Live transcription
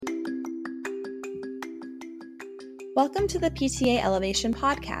Welcome to the PTA Elevation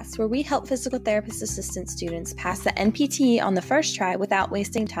Podcast, where we help physical therapist assistant students pass the NPTE on the first try without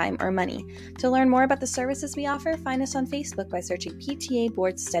wasting time or money. To learn more about the services we offer, find us on Facebook by searching PTA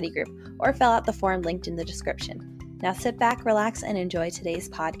Board Study Group or fill out the form linked in the description. Now sit back, relax, and enjoy today's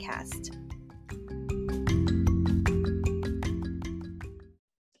podcast.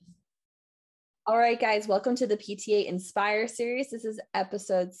 All right, guys, welcome to the PTA Inspire series. This is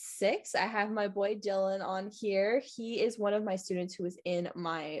episode 6. I have my boy Dylan on here. He is one of my students who is in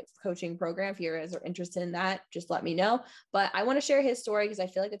my coaching program. If you guys are interested in that, just let me know. But I want to share his story because I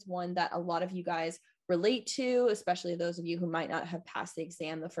feel like it's one that a lot of you guys relate to, especially those of you who might not have passed the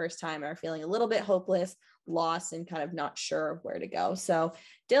exam the first time, are feeling a little bit hopeless, lost, and kind of not sure where to go. So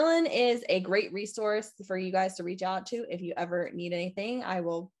Dylan is a great resource for you guys to reach out to if you ever need anything. I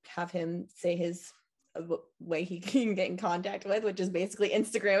will have him say his way he can get in contact with, which is basically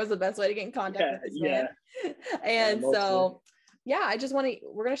Instagram is the best way to get in contact with this man. And we're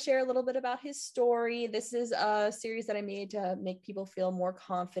going to share a little bit about his story. This is a series that I made to make people feel more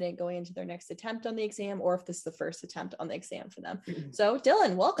confident going into their next attempt on the exam, or if this is the first attempt on the exam for them. So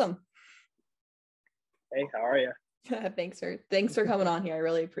Dylan, welcome. Hey, how are you? Thanks for coming on here. I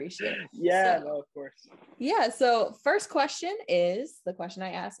really appreciate it. No, of course. So first question is the question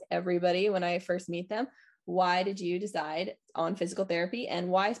I ask everybody when I first meet them. Why did you decide on physical therapy, and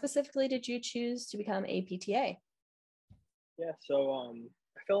why specifically did you choose to become a PTA? So I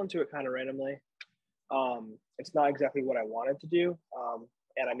fell into it kind of randomly. It's not exactly what I wanted to do.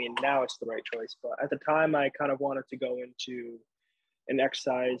 And I mean, now it's the right choice, but at the time I kind of wanted to go into an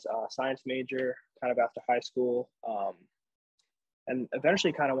exercise science major kind of after high school, and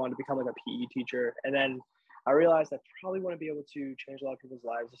eventually kind of wanted to become like a PE teacher. And then I realized I probably wouldn't be able to change a lot of people's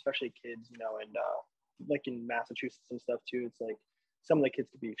lives, especially kids, and like in Massachusetts and stuff too. It's like some of the kids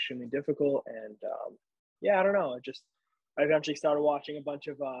could be extremely difficult. And I don't know. I eventually started watching a bunch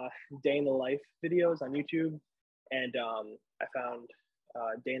of day in the life videos on YouTube, and I found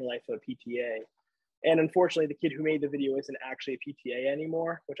day in the life of a PTA. And unfortunately, the kid who made the video isn't actually a PTA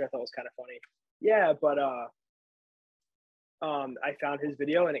anymore, which I thought was kind of funny. But I found his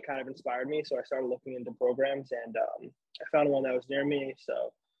video and it kind of inspired me. So I started looking into programs, and I found one that was near me.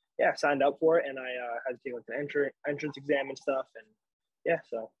 So I signed up for it, and I had to take like an entrance exam and stuff. And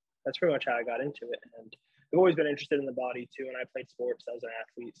so that's pretty much how I got into it. And I've always been interested in the body too. And I played sports. I was an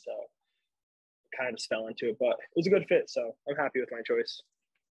athlete, so kind of just fell into it, but it was a good fit. So I'm happy with my choice.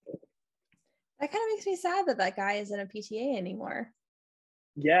 That kind of makes me sad that guy isn't a PTA anymore.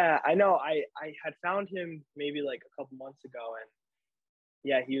 Yeah, I know. I had found him maybe like a couple months ago,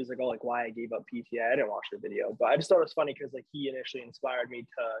 and he was like, "Oh, like why I gave up PTA." I didn't watch the video, but I just thought it was funny because like he initially inspired me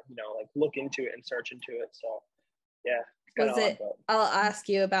to like look into it and search into it. So was it? I'll ask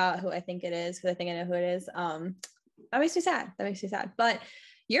you about who I think it is because I think I know who it is. That makes me sad. But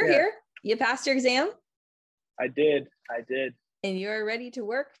you're here. You passed your exam. I did. And you're ready to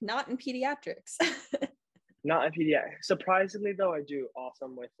work, not in pediatrics. Not in pediatrics. Surprisingly, though, I do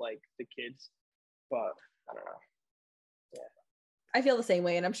awesome with like the kids, but I don't know. I feel the same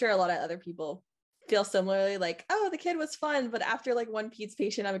way, and I'm sure a lot of other people feel similarly. Like, oh, the kid was fun, but after like one peds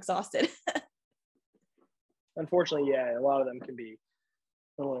patient, I'm exhausted. Unfortunately, a lot of them can be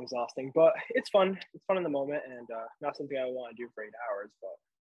a little exhausting, but it's fun. It's fun in the moment, and not something I want to do for 8 hours, but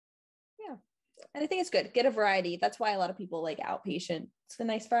and I think it's good. Get a variety. That's why a lot of people like outpatient. It's a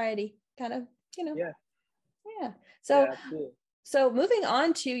nice variety, kind of, So moving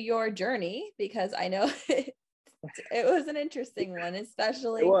on to your journey, because I know it was an interesting one,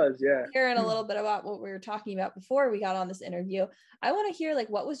 especially hearing a little bit about what we were talking about before we got on this interview. I want to hear like,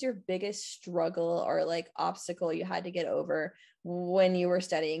 what was your biggest struggle or like obstacle you had to get over when you were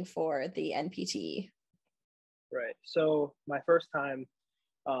studying for the NPTE? Right. So my first time,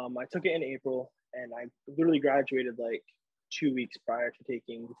 I took it in April, and I literally graduated like 2 weeks prior to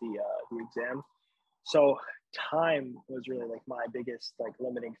taking the exam. So time was really like my biggest like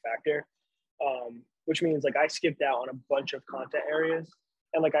limiting factor, which means like I skipped out on a bunch of content areas,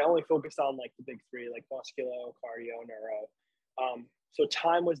 and like I only focused on like the big three, like musculo, cardio, neuro. So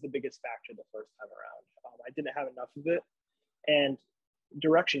time was the biggest factor the first time around. I didn't have enough of it, and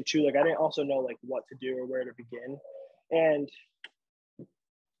direction too. Like I didn't also know like what to do or where to begin. And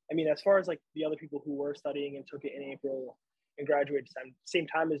I mean, as far as like the other people who were studying and took it in April and graduated same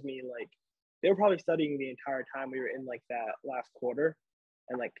time as me, like they were probably studying the entire time we were in like that last quarter.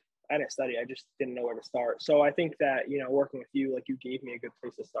 And like I didn't study, I just didn't know where to start. So I think that, working with you, like you gave me a good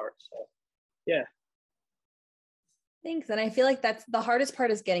place to start. So Thanks. And I feel like that's the hardest part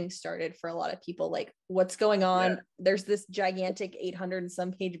is getting started for a lot of people. Like, what's going on? Yeah. There's this gigantic 800 and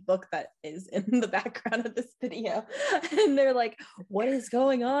some page book that is in the background of this video. And they're like, what is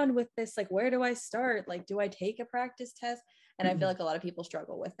going on with this? Like, where do I start? Like, do I take a practice test? And I feel like a lot of people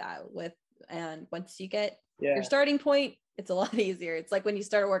struggle with that. And once you get your starting point, it's a lot easier. It's like when you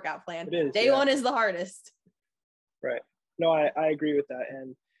start a workout plan, day one is the hardest. Right. No, I agree with that.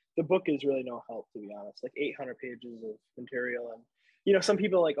 And the book is really no help, to be honest. Like 800 pages of material, and some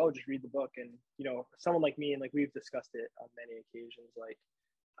people are like, oh, just read the book. And someone like me, and like we've discussed it on many occasions, like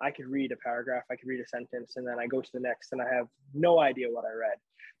I could read a paragraph, I could read a sentence, and then I go to the next, and I have no idea what I read.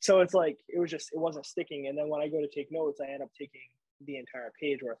 So it's like it wasn't sticking. And then when I go to take notes, I end up taking the entire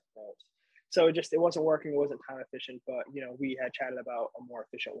page worth of notes. So it wasn't working. It wasn't time efficient. But we had chatted about a more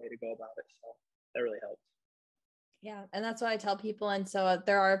efficient way to go about it, so that really helped. Yeah. And that's what I tell people. And so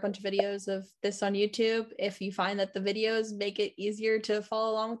there are a bunch of videos of this on YouTube. If you find that the videos make it easier to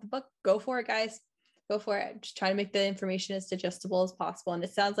follow along with the book, go for it, guys. Go for it. Just try to make the information as digestible as possible. And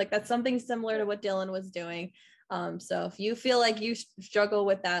it sounds like that's something similar to what Dylan was doing. So if you feel like you struggle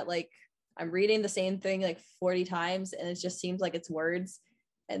with that, like I'm reading the same thing like 40 times and it just seems like it's words.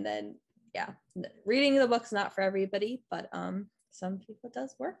 And then, yeah, reading the book's not for everybody, but some people it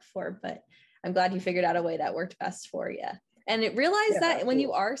does work for. But I'm glad you figured out a way that worked best for you. And realize that absolutely. When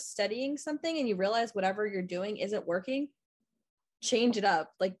you are studying something and you realize whatever you're doing isn't working, change it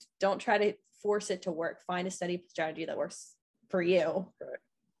up. Like, don't try to force it to work. Find a study strategy that works for you.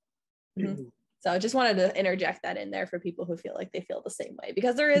 Right. Mm-hmm. So I just wanted to interject that in there for people who feel like they feel the same way,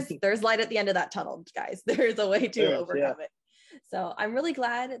 because there's light at the end of that tunnel, guys. There's a way to overcome it. So I'm really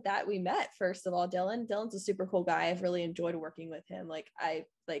glad that we met. First of all, Dylan's a super cool guy. I've really enjoyed working with him.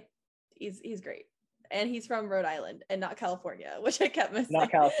 He's great. And he's from Rhode Island and not California, which I kept missing. Not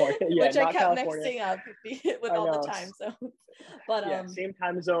California. Yeah, which I kept mixing up with all the time. So, but yeah, same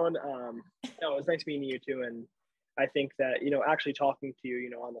time zone. No, it was nice meeting you too. And I think that, actually talking to you,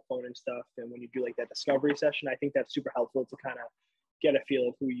 on the phone and stuff, and when you do like that discovery session, I think that's super helpful to kind of get a feel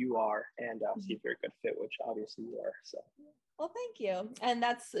of who you are and see if you're a good fit, which obviously you are. So. Well, thank you. And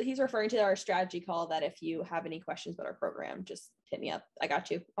he's referring to our strategy call, that if you have any questions about our program, just hit me up. I got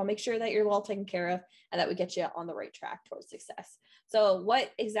you. I'll make sure that you're well taken care of and that we get you on the right track towards success. So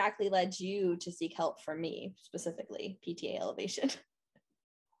what exactly led you to seek help from me, specifically PTA elevation?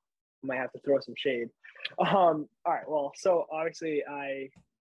 I might have to throw some shade. All right. Well, so obviously I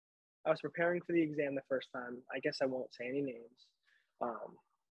was preparing for the exam the first time. I guess I won't say any names.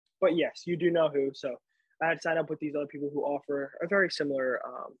 But yes, you do know who. So I had signed up with these other people who offer a very similar,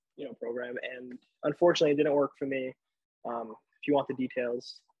 program. And unfortunately, it didn't work for me. If you want the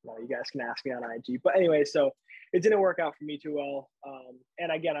details, you guys can ask me on IG. But anyway, so it didn't work out for me too well.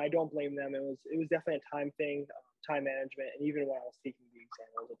 And again, I don't blame them. It was definitely a time thing, time management. And even when I was taking the exam,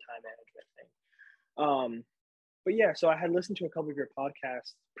 it was a time management thing. But yeah, so I had listened to a couple of your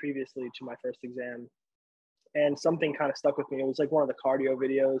podcasts previously to my first exam, and something kind of stuck with me. It was like one of the cardio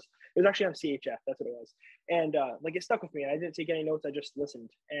videos. It was actually on CHF. That's what it was. And it stuck with me. I didn't take any notes. I just listened.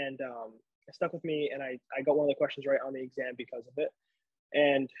 And it stuck with me. And I got one of the questions right on the exam because of it.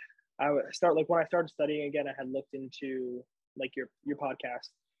 And when I started studying again, I had looked into like your podcast.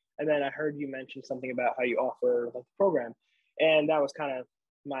 And then I heard you mention something about how you offer like the program. And that was kind of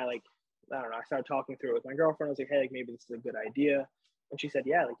my I don't know. I started talking through it with my girlfriend. I was like, hey, like maybe this is a good idea. And she said,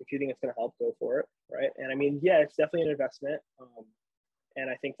 yeah, like if you think it's going to help, go for it. Right. And I mean, yeah, it's definitely an investment. And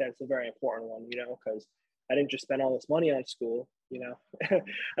I think that's a very important one, because I didn't just spend all this money on school, I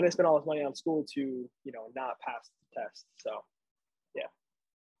didn't spend all this money on school to, not pass the test. So, yeah.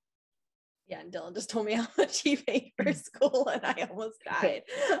 Yeah, and Dylan just told me how much he paid for school, and I almost died.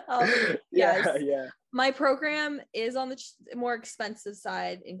 Yeah. My program is on the more expensive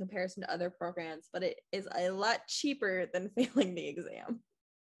side in comparison to other programs, but it is a lot cheaper than failing the exam.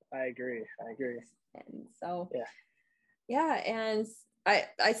 I agree. And so, yeah, and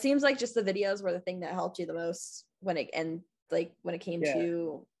I seems like just the videos were the thing that helped you the most when it came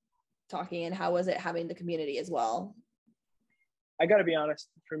to talking. And how was it having the community as well? I got to be honest,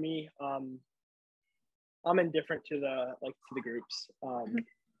 for me, I'm indifferent to the groups.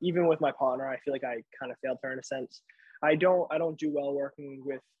 Even with my partner, I feel like I kind of failed her in a sense. I don't do well working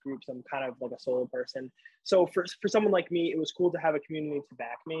with groups. I'm kind of like a solo person. So for someone like me, it was cool to have a community to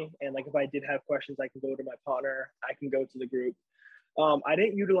back me. And like, if I did have questions, I can go to my partner, I can go to the group. I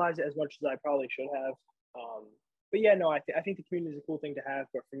didn't utilize it as much as I probably should have. But yeah, no, I think the community is a cool thing to have.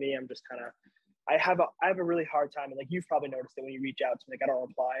 But for me, I'm just kind of, I have a really hard time. And like, you've probably noticed it when you reach out to me, like I don't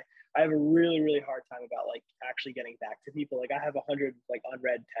reply. I have a really, really hard time about like actually getting back to people. Like I have 100 like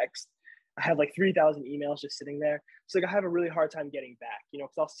unread texts, I have like 3,000 emails just sitting there. So like I have a really hard time getting back, you know,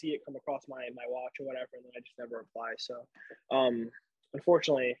 because I'll see it come across my watch or whatever, and then I just never reply. So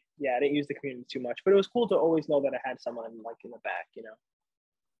unfortunately, yeah, I didn't use the community too much, but it was cool to always know that I had someone like in the back, you know.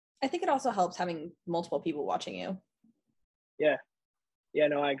 I think it also helps having multiple people watching you. Yeah. Yeah,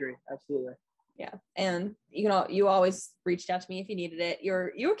 no, I agree. Absolutely. Yeah. And you always reached out to me if you needed it.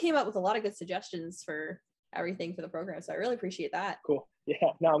 You came up with a lot of good suggestions for everything for the program. So I really appreciate that. Cool. Yeah.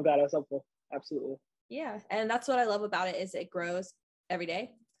 No, I'm glad I was helpful. Absolutely. Yeah. And that's what I love about it is it grows every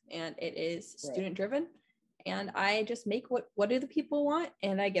day and it is student driven. And I just make what do the people want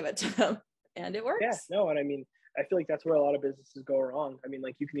and I give it to them and it works. Yeah, no, and I mean, I feel like that's where a lot of businesses go wrong. I mean,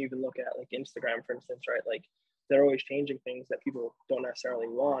 like you can even look at like Instagram, for instance, right? Like they're always changing things that people don't necessarily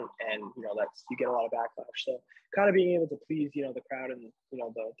want, and you know that's you get a lot of backlash. So kind of being able to please, you know, the crowd and you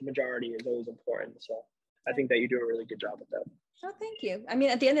know the majority is always important. So I think that you do a really good job with that. Oh, thank you. I mean,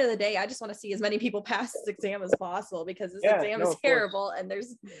 at the end of the day, I just want to see as many people pass this exam as possible because this exam is terrible and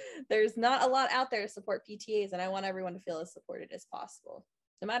there's not a lot out there to support PTAs, and I want everyone to feel as supported as possible,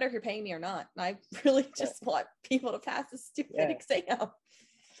 no matter if you're paying me or not. I really just want people to pass this stupid exam.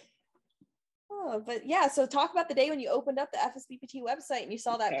 Oh, but yeah, so talk about the day when you opened up the FSBPT website and you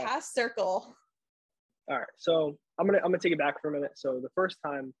saw that pass circle. All right, so I'm gonna take it back for a minute. So the first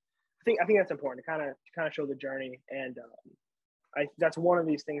time, I think that's important to kind of show the journey, and that's one of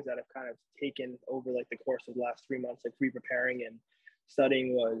these things that I've kind of taken over like the course of the last 3 months, like pre-preparing and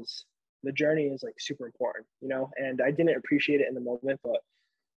studying, was the journey is like super important, you know, and I didn't appreciate it in the moment, but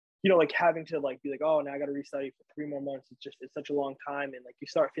you know, like having to like be like, oh, now I got to restudy for 3 more months. It's such a long time. And like, you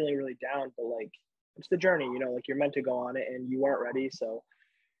start feeling really down, but like, it's the journey, you know, like you're meant to go on it and you weren't ready. So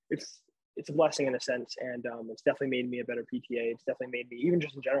it's a blessing in a sense. And it's definitely made me a better PTA. It's definitely made me, even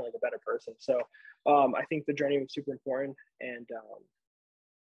just in general, like a better person. So I think the journey was super important. And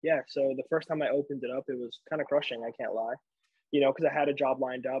yeah, so the first time I opened it up, it was kind of crushing. I can't lie, you know, because I had a job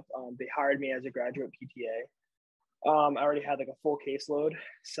lined up. They hired me as a graduate PTA. I already had like a full caseload.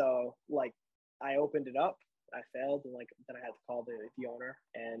 So like I opened it up, I failed, and like then I had to call the owner.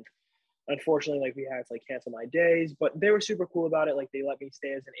 And unfortunately, like we had to like cancel my days, but they were super cool about it. Like they let me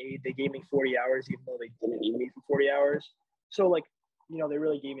stay as an aide. They gave me 40 hours, even though they didn't need me for 40 hours. So like, you know, they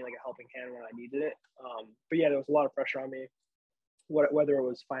really gave me like a helping hand when I needed it. But yeah, there was a lot of pressure on me, whether it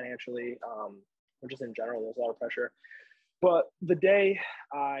was financially or just in general, there was a lot of pressure. But the day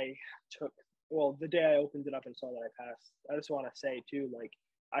I opened it up and saw that I passed, I just want to say too, like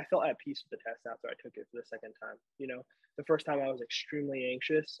I felt at peace with the test after I took it for the second time. You know, the first time I was extremely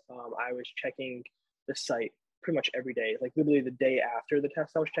anxious. I was checking the site pretty much every day. Like literally the day after the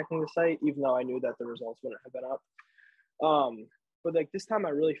test, I was checking the site, even though I knew that the results wouldn't have been up. But like this time I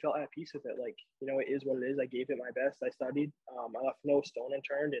really felt at peace with it. Like, you know, it is what it is. I gave it my best. I studied. I left no stone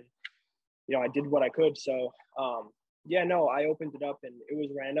unturned, and you know, I did what I could. So yeah, no, I opened it up and it was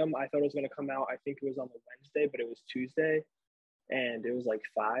random. I thought it was going to come out, I think it was on the Wednesday, but it was Tuesday, and it was like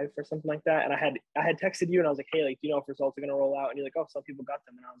 5 or something like that. And I had texted you and I was like, hey, like, do you know if results are going to roll out? And you're like, oh, some people got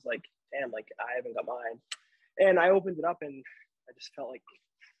them. And I was like, damn, like I haven't got mine. And I opened it up and I just felt like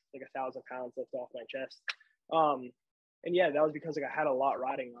 1,000 pounds lifted off my chest. And yeah, that was because like I had a lot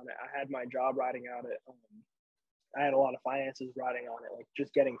riding on it. I had my job riding on it. I had a lot of finances riding on it, like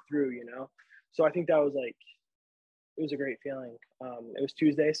just getting through, you know? So I think that was like, it was a great feeling. It was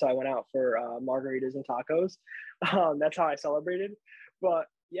Tuesday, so I went out for margaritas and tacos. That's how I celebrated. But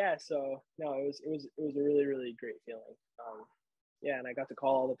yeah, so no, it was a really, really great feeling. Yeah, and I got to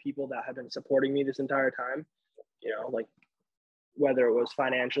call all the people that have been supporting me this entire time. You know, like whether it was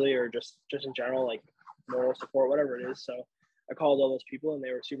financially or just in general, like moral support, whatever it is. So I called all those people, and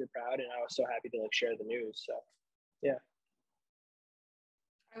they were super proud, and I was so happy to like share the news. So yeah,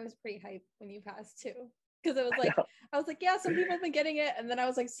 I was pretty hyped when you passed too. Because it was like, I was like, yeah, some people have been getting it. And then I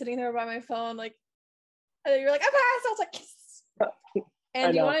was like sitting there by my phone, like, and then you're like, I passed. I was like, yes.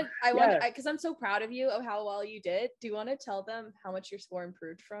 And do you want to, because I'm so proud of you of how well you did. Do you want to tell them how much your score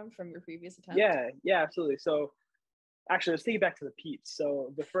improved from your previous attempt? Yeah, absolutely. So actually, let's take it back to the Pete's.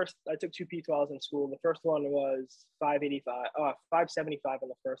 So I took 2 Pete's while I was in school. The first one was 575 on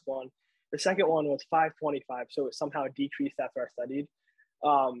the first one. The second one was 525. So it somehow decreased after I studied.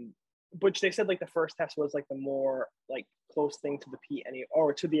 Which they said like the first test was like the more like close thing to the Pete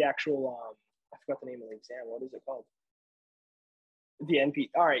or to the actual I forgot the name of the exam. What is it called? The NP.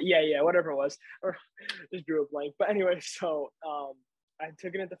 All right, yeah, whatever it was, or just drew a blank. But anyway, so I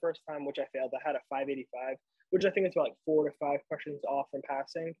took it the first time, which I failed. I had a 585, which I think is about like 4 to 5 questions off from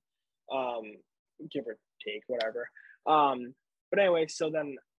passing, give or take, whatever. But anyway, so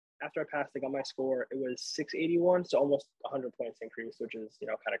then after I passed, I got my score. It was 681, so almost 100 points increase, which is, you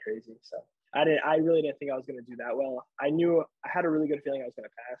know, kind of crazy. So I really didn't think I was going to do that well. I knew I had a really good feeling I was going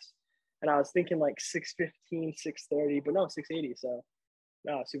to pass, and I was thinking like 615, 630, but no, 680. So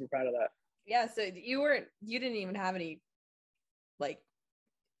no, super proud of that. Yeah. So you didn't even have any, like,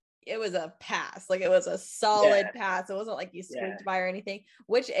 it was a pass. Like, it was a solid pass. It wasn't like you squeaked by or anything,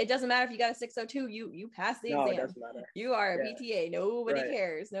 which it doesn't matter if you got a 602, you passed the exam. No, it doesn't matter. You are a PTA. Nobody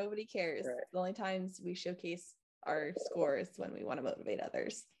cares. Nobody cares. Right. The only times we showcase our scores when we want to motivate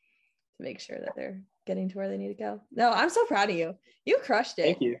others to make sure that they're getting to where they need to go. No, I'm so proud of you. You crushed it.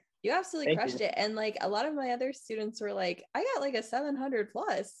 Thank you. You absolutely crushed it. And like, a lot of my other students were like, I got like a 700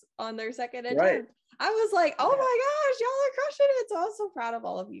 plus on their second attempt. Right. I was like, oh my gosh, y'all are crushing it. So I was so proud of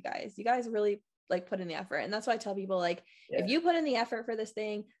all of you guys. You guys really like put in the effort. And that's why I tell people, like, if you put in the effort for this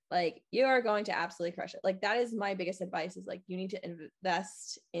thing, like, you are going to absolutely crush it. Like, that is my biggest advice, is like, you need to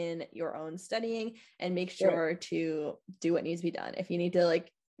invest in your own studying and make sure to do what needs to be done. If you need to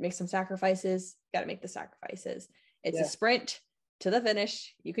like make some sacrifices, got to make the sacrifices. It's a sprint to the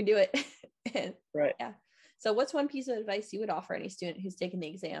finish. You can do it. And, yeah. So what's one piece of advice you would offer any student who's taking the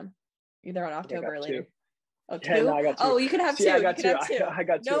exam either on October or later? Oh, two? Yeah, no, I got two. Oh, you can have two. I got two. I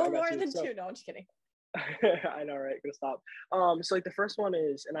got two. No more than two. No, I'm just kidding. I know, right? Gonna stop. So like the first one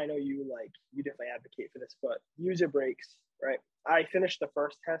is, and I know you definitely advocate for this, but use your breaks, right? I finished the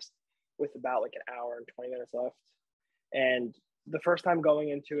first test with about like an hour and 20 minutes left. And the first time going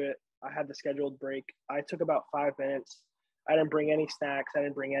into it, I had the scheduled break. I took about 5 minutes. I didn't bring any snacks. I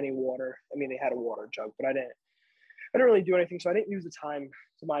didn't bring any water. I mean, they had a water jug, but I didn't really do anything. So I didn't use the time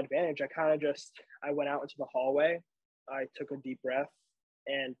to my advantage. I went out into the hallway. I took a deep breath,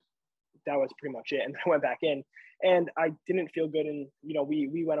 and that was pretty much it. And then I went back in, and I didn't feel good. And, you know,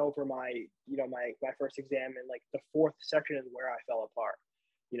 we went over my first exam, and like the fourth section is where I fell apart.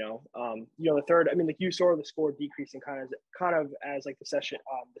 The third, I mean, like, you saw the score decreasing kind of as like the sections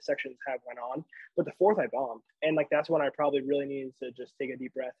have went on, but the fourth I bombed. And like, that's when I probably really needed to just take a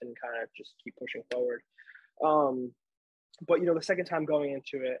deep breath and kind of just keep pushing forward. But, you know, the second time going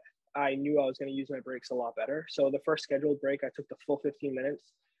into it, I knew I was going to use my breaks a lot better. So the first scheduled break, I took the full 15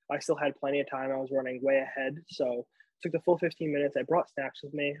 minutes. I still had plenty of time. I was running way ahead. So took the full 15 minutes. I brought snacks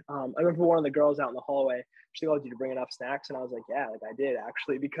with me. I remember one of the girls out in the hallway, she's like, "Oh, did you bring enough snacks?" And I was like, "Yeah, like I did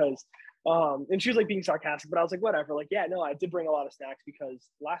actually," because, and she was like being sarcastic, but I was like, whatever. Like, yeah, no, I did bring a lot of snacks because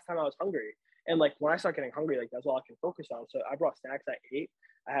last time I was hungry. And like, when I start getting hungry, like, that's all I can focus on. So I brought snacks. I ate.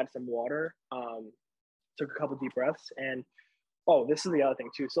 I had some water. Took a couple deep breaths. And, oh, this is the other thing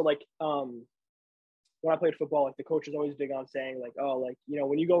too. So like, when I played football, like, the coach is always big on saying like, oh, like, you know,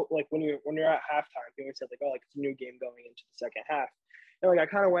 when you're at halftime, he always said like, oh, like, it's a new game going into the second half. And like, I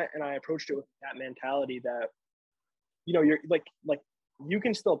kind of went and I approached it with that mentality that, you know, you're like you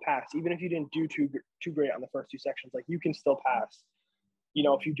can still pass, even if you didn't do too great on the first two sections. Like, you can still pass, you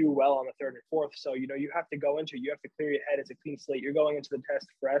know, if you do well on the third and fourth. So, you know, you have to go into it, you have to clear your head. It's a clean slate. You're going into the test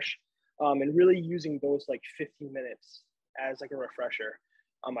fresh, and really using those like 15 minutes as like a refresher.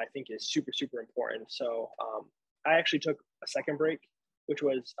 I think is super, super important. So I actually took a second break, which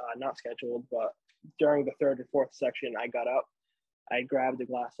was not scheduled, but during the third and fourth section, I got up, I grabbed a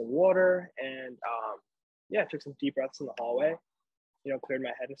glass of water, and took some deep breaths in the hallway, you know, cleared my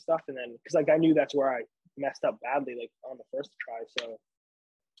head and stuff. And then, because like, I knew that's where I messed up badly, like on the first try. So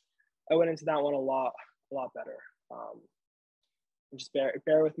I went into that one a lot better. Just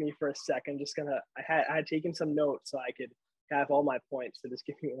bear with me for a second. I had taken some notes so I could have all my points, so just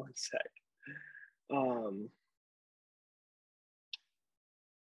give me one sec. I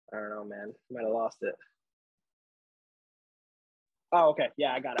don't know, man. Might have lost it. Oh, okay.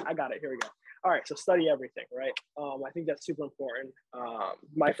 Yeah, I got it. Here we go. All right. So study everything, right? I think that's super important.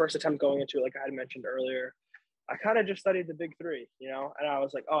 My first attempt going into it, like I had mentioned earlier, I kind of just studied the big three, you know, and I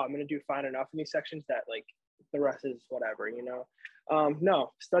was like, oh, I'm going to do fine enough in these sections that like the rest is whatever, you know.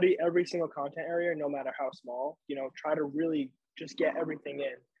 No, study every single content area, no matter how small, you know, try to really just get everything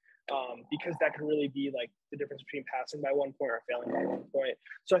in, because that can really be like the difference between passing by 1 point or failing by 1 point.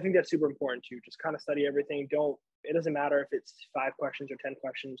 So I think that's super important too. Just kind of study everything. It doesn't matter if it's 5 questions or 10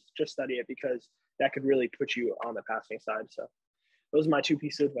 questions, just study it, because that could really put you on the passing side. So those are my 2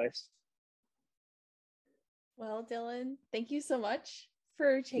 pieces of advice. Well, Dylan, thank you so much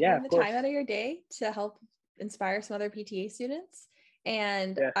for taking the time out of your day to help inspire some other PTA students.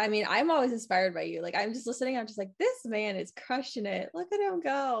 And I mean, I'm always inspired by you. Like, I'm just listening, I'm just like, this man is crushing it. Look at him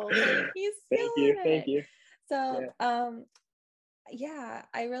go. Like, he's Thank you. So I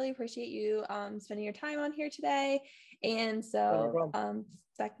really appreciate you spending your time on here today. And so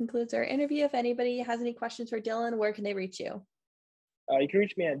that concludes our interview. If anybody has any questions for Dylan, where can they reach you? You can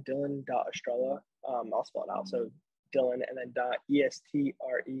reach me at dylan.estrella. I'll spell it out. So Dylan and then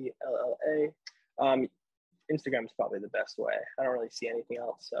 .estrella. Instagram is probably the best way. I don't really see anything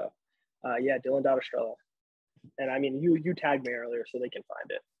else. So yeah, Dylan.estrella. And I mean, you tagged me earlier, so they can find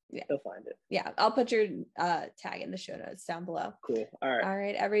it. Yeah. They'll find it. Yeah, I'll put your tag in the show notes down below. Cool. All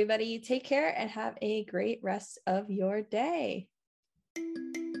right, everybody, take care and have a great rest of your day.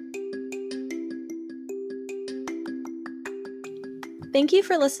 Thank you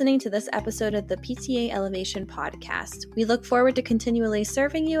for listening to this episode of the PTA Elevation Podcast. We look forward to continually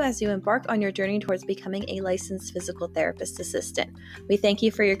serving you as you embark on your journey towards becoming a licensed physical therapist assistant. We thank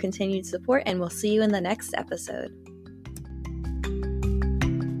you for your continued support, and we'll see you in the next episode.